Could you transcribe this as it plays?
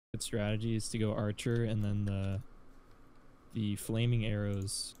good strategy is to go archer and then the flaming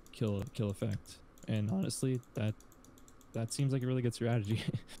arrows kill effect. And honestly, that seems like a really good strategy.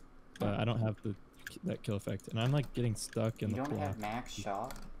 But I don't have that kill effect, and I'm like getting stuck in the block. You don't have max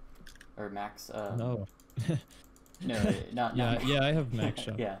shock? Or max, No. No, not yeah, I have max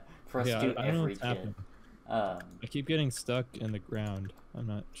shot. Yeah, for us to do I don't know every what's kit. happening. I keep getting stuck in the ground. I'm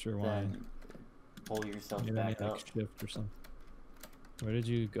not sure why. Then pull yourself Maybe back I need, up. like, shift or something. Where did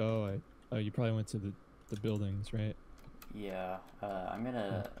you go? Oh, you probably went to the buildings, right? Yeah, I'm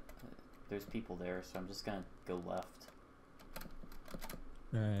gonna... There's people there, so I'm just gonna go left.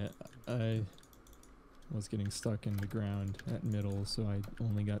 Alright, I was getting stuck in the ground at middle, so I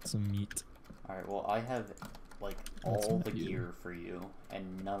only got some meat. Alright, well, I have, like, all the gear for you,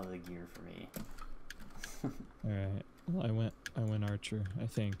 and none of the gear for me. Alright, well, I went archer, I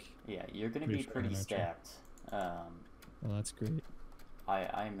think. Yeah, you're gonna be pretty stacked. Well, that's great.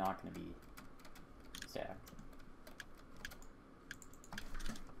 I'm not gonna be stacked.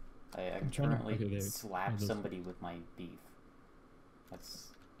 I'm currently slap somebody with my beef.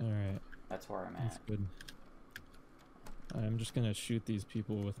 That's alright. That's where I'm at. That's good. I'm just gonna shoot these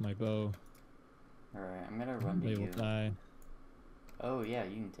people with my bow. Alright, I'm gonna run to you. you. They will die. Oh yeah,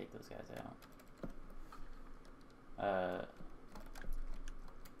 you can take those guys out.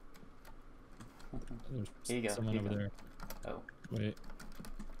 Here you go. Someone over there. Oh. Wait.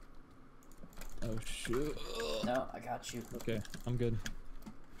 Oh shoot. No, I got you. Okay, I'm good.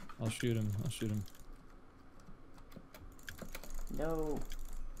 I'll shoot him. I'll shoot him. No.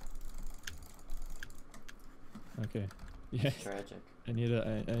 Okay. Yeah. Tragic. I need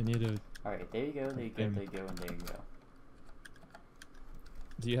a. All right, there you go. There you go. There you go. And there you go.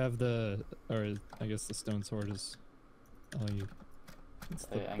 Do you have or I guess the stone sword is. Oh, you. It's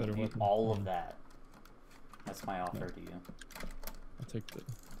the I better give you weapon. all of that. That's my offer to you. I'll take the.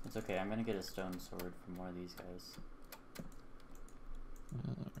 It's okay. I'm gonna get a stone sword from one of these guys.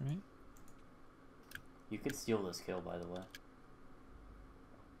 Alright. You could steal this kill, by the way.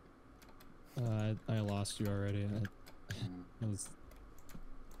 I lost you already. I was.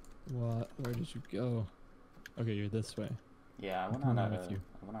 What? Where did you go? Okay, you're this way. Yeah, I went on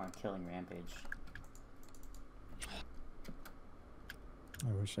a killing rampage.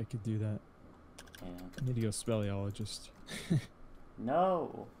 I wish I could do that. Yeah. I need to go speleologist.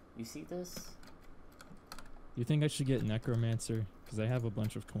 No! You see this? You think I should get necromancer? Because I have a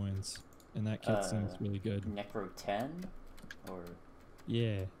bunch of coins, and that kit seems really good. Necro 10? Or...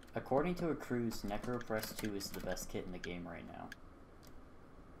 Yeah. According to a cruise, Necro Press 2 is the best kit in the game right now.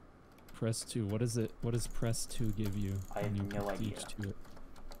 Press 2. What is it? What does Press 2 give you? I have no idea. To it?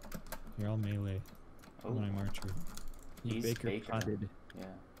 Here, I'll melee. Oh. When I'm archer. He's Baker. Potted. Yeah.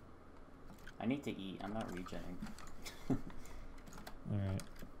 I need to eat. I'm not regenning. Alright.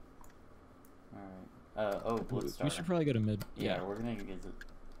 Alright. Oh, Bloodstar. We should probably go to mid. Yeah, we're gonna get the...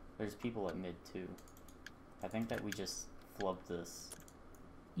 There's people at mid, too. I think that we just flubbed this.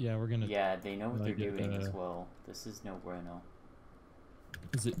 Yeah, we're gonna... Yeah, they know what they're doing as well. This is no bueno.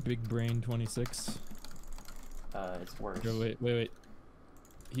 Is it Big Brain 26? It's worse. Yo, wait.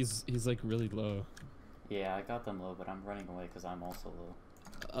 He's like really low. Yeah, I got them low, but I'm running away because I'm also low.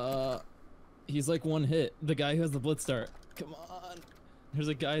 He's like one hit. The guy who has the blitz start. Come on. There's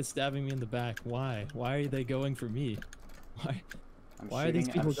a guy stabbing me in the back. Why? Why are they going for me? Why are these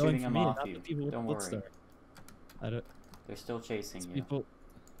people going for me? Not the people with the blitz start. They're still chasing you. People.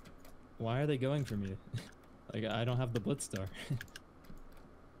 Why are they going for me? Like, I don't have the blitz star.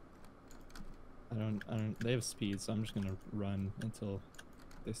 I don't. They have speed, so I'm just gonna run until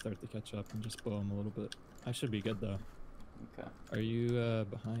they start to catch up and just blow them a little bit. I should be good though. Okay. Are you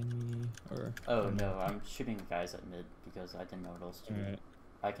behind me or? Oh no, I'm shooting the guys at mid because I didn't know what else to do. Alright.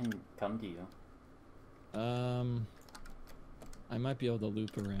 I can come to you. I might be able to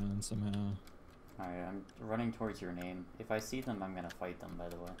loop around somehow. Alright, I'm running towards your name. If I see them, I'm gonna fight them. By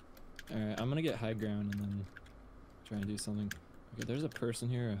the way. Alright, I'm gonna get high ground and then try and do something. Okay, there's a person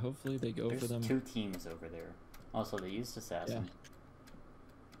here. Hopefully they go for them. There's 2 teams over there. Also, they used assassin. Yeah.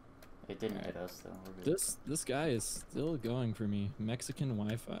 It didn't hit us though. We're good. This guy is still going for me. Mexican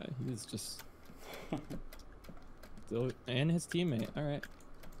Wi-Fi. He's just still, and his teammate. All right.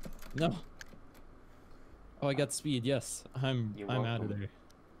 No. Oh, I got speed. Yes, I'm out of there.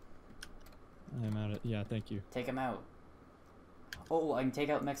 I'm out of. Yeah, thank you. Take him out. Oh, I can take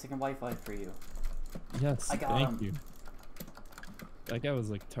out Mexican Wi-Fi for you. Yes, I got thank him. you. That guy was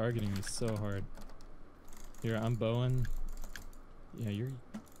like targeting me so hard. Here, I'm bowing. Yeah, you're.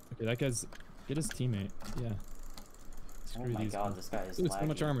 Okay, that guy's. Get his teammate. Yeah. Screw oh my god, this guy is Ooh, so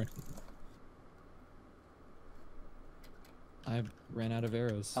much armor. I ran out of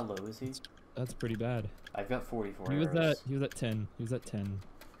arrows. How low is he? That's pretty bad. I've got 44 He arrows. was at 10. He was at 10.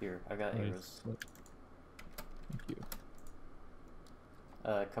 Here, I got arrows. Thank you.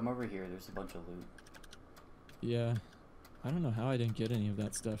 Come over here. There's a bunch of loot. Yeah. I don't know how I didn't get any of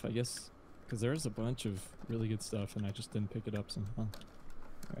that stuff. I guess because there's a bunch of really good stuff and I just didn't pick it up somehow.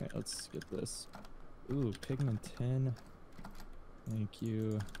 Alright, let's get this. Ooh, pigment 10. Thank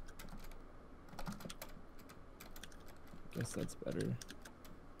you. Guess that's better.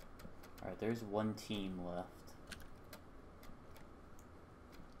 Alright, there's one team left.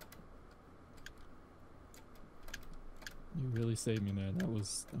 You really saved me there. That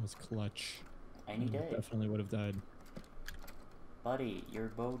was clutch. Any day. Definitely would have died. Buddy, your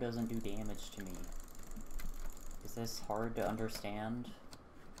bow doesn't do damage to me. Is this hard to understand?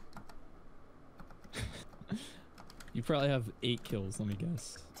 You probably have 8 kills, let me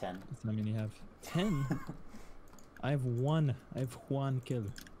guess. 10. That's how many you have. 10? I have 1. I have 1 kill.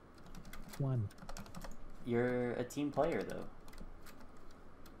 1. You're a team player, though.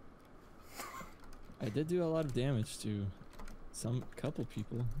 I did do a lot of damage to couple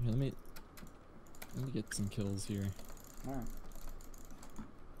people. Here, let me get some kills here. Alright.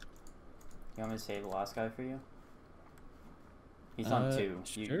 You want me to save the last guy for you? He's on 2.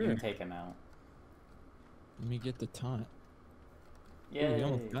 Sure. You can take him out. Let me get the taunt. Yeah. Ooh, he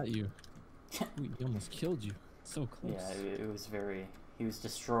almost got you. Ooh, he almost killed you. So close. Yeah, it was very... He was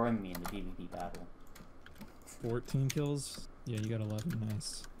destroying me in the PvP battle. 14 kills? Yeah, you got 11.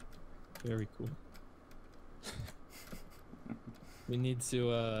 Nice. Very cool. We need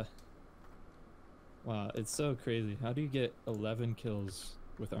to, wow, it's so crazy. How do you get 11 kills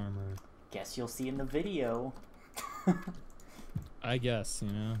with armor? Guess you'll see in the video. I guess,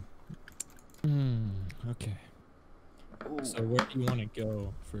 you know? Okay. Ooh. So where do you want to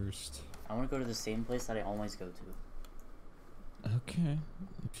go first? I want to go to the same place that I always go to. Okay,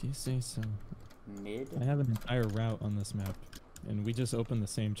 if you say so. Mid? I have an entire route on this map, and we just opened the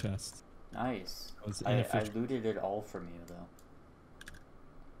same chest. Nice. I I looted it all from you, though.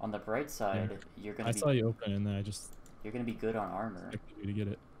 On the bright side, you're gonna I saw you open, and then I just you're gonna be good on armor. expected you to get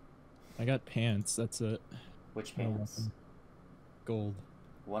it. I got pants, that's it. Which No pants? weapon. Gold.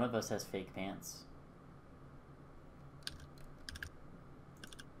 One of us has fake pants.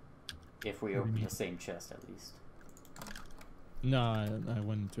 If we What do you open mean? the same chest, at least. No, I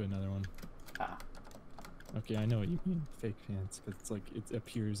went to another one. Ah. Okay, I know what you mean, fake pants, because it's like it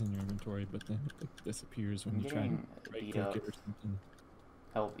appears in your inventory, but then it like, disappears when I'm you try and getting beat right-click up. it or something.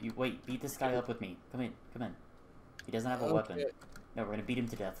 Help. You wait, beat this guy up with me. Come in, come in. He doesn't have a weapon. Okay. No, we're gonna beat him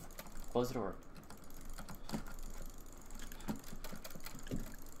to death. Close the door.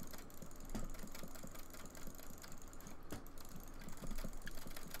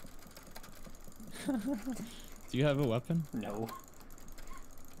 Do you have a weapon? No.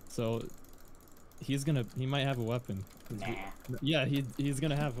 So he might have a weapon. Nah. Yeah, he's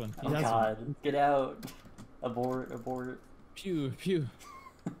gonna have one. He Oh has god. one. Get out. Abort, abort. Pew pew.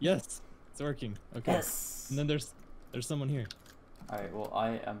 Yes, it's working. Okay. Yes. And then there's someone here. Alright, well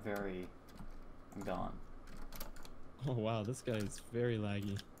I'm gone. Oh wow, this guy is very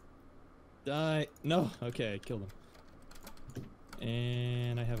laggy. Die. No. Okay, I killed him.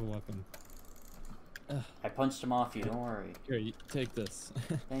 And I have a weapon. Ugh. I punched him off you, don't worry. Here, you take this.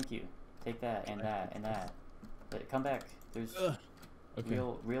 Thank you. Take that and that and that. But come back. There's Ugh. Okay.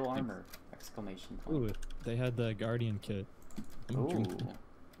 real armor. Exclamation point. Ooh, they had the Guardian kit. I'm gonna drink Ooh. that.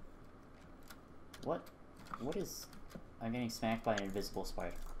 What is... I'm getting smacked by an invisible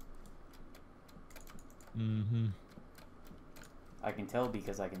spider. Mm-hmm. I can tell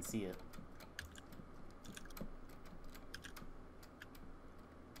because I can see it.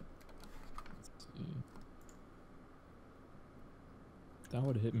 Let's see. That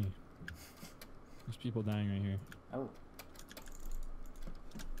would have hit me. There's people dying right here. Oh.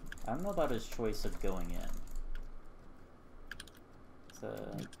 I don't know about his choice of going in. It's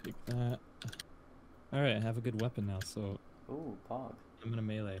Take that. Alright, I have a good weapon now, so Ooh, Pog. I'm gonna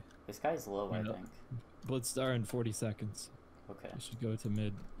melee. This guy's low, I Yeah. think. Blitz-star in 40 seconds. Okay. I should go to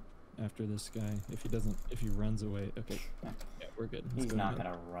mid after this guy. If he runs away. Okay. Yeah, we're good. Let's He's go to not mid.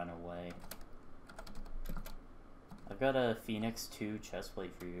 gonna run away. I've got a Phoenix 2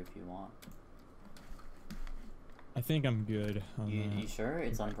 chestplate for you if you want. I think I'm good on You that. sure?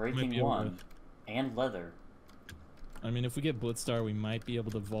 It's Might Unbreaking be able 1. And leather. I mean, if we get Blitz-star, we might be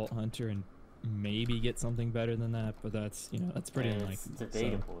able to Vault Hunter and maybe get something better than that, but that's, you know, that's pretty It's unlikely.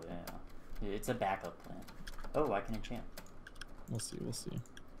 debatable, yeah. It's a backup plan. Oh, I can enchant. We'll see, we'll see.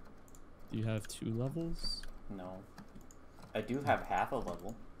 Do you have 2 levels? No. I do have half a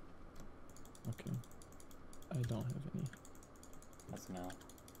level. Okay. I don't have any. That's no.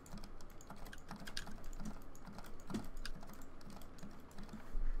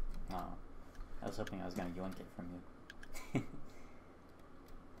 Oh. I was hoping I was gonna yoink it from you.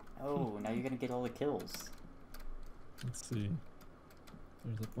 Oh, now you're gonna get all the kills. Let's see.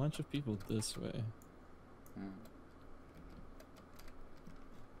 There's a bunch of people this way. Hmm.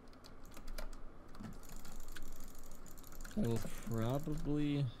 I will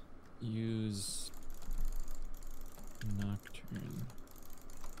probably use Nocturne.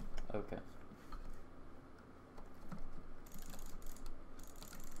 Okay.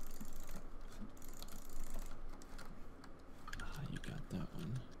 Ah, you got that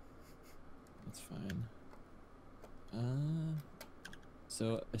one. That's fine.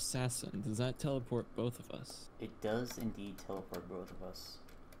 So Assassin, does that teleport both of us? It does indeed teleport both of us.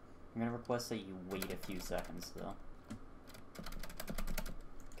 I'm gonna request that you wait a few seconds though.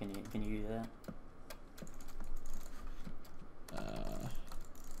 Can you do that?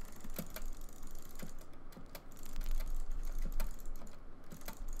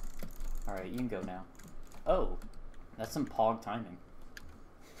 Alright, you can go now. Oh! That's some pog timing.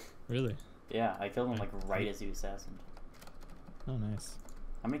 Really? Yeah, I killed him like right as he was assassined. Oh, nice.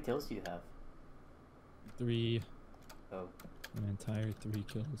 How many kills do you have? 3. Oh. An entire 3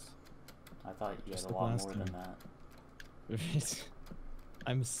 kills. I thought you Just had a the lot last more time. than that.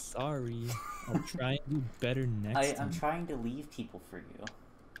 I'm sorry. I'll try and do better next time. I'm trying to leave people for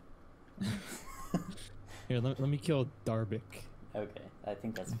you. Here, let me kill Darbic. Okay, I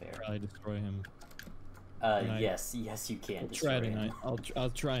think that's fair. Probably destroy him. Yes, you can I'll destroy try him. tonight. I'll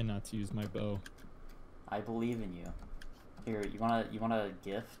try not to use my bow. I believe in you. Here, you want a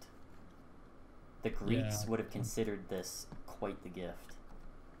gift? The Greeks would have considered this quite the gift.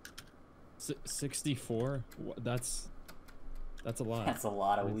 64? That's a lot. That's a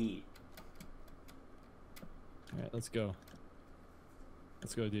lot of wheat. Alright, let's go.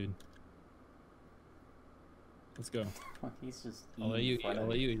 Let's go, dude. Let's go. He's just I'll let you eat. I'll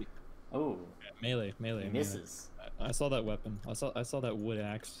let you eat. Oh. Melee. He misses. I saw that weapon. I saw that wood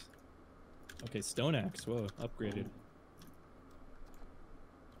axe. Okay, stone axe. Whoa, upgraded.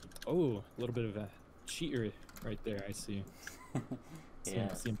 Oh, a little bit of a cheater right there. I see.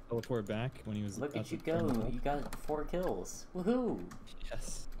 Yeah. See him teleport back when he was. Look at you go! You got 4 kills. Woohoo!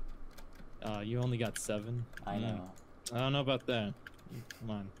 Yes. You only got 7. I know. I don't know about that. Come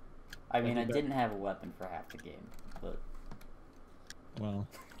on. I mean, I didn't have a weapon for half the game, but. Well,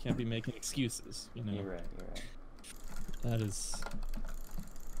 can't be making excuses, you know. You're right. You're right. That is.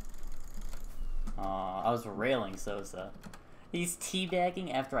 I was railing Sosa. He's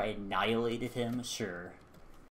teabagging after I annihilated him. Sure.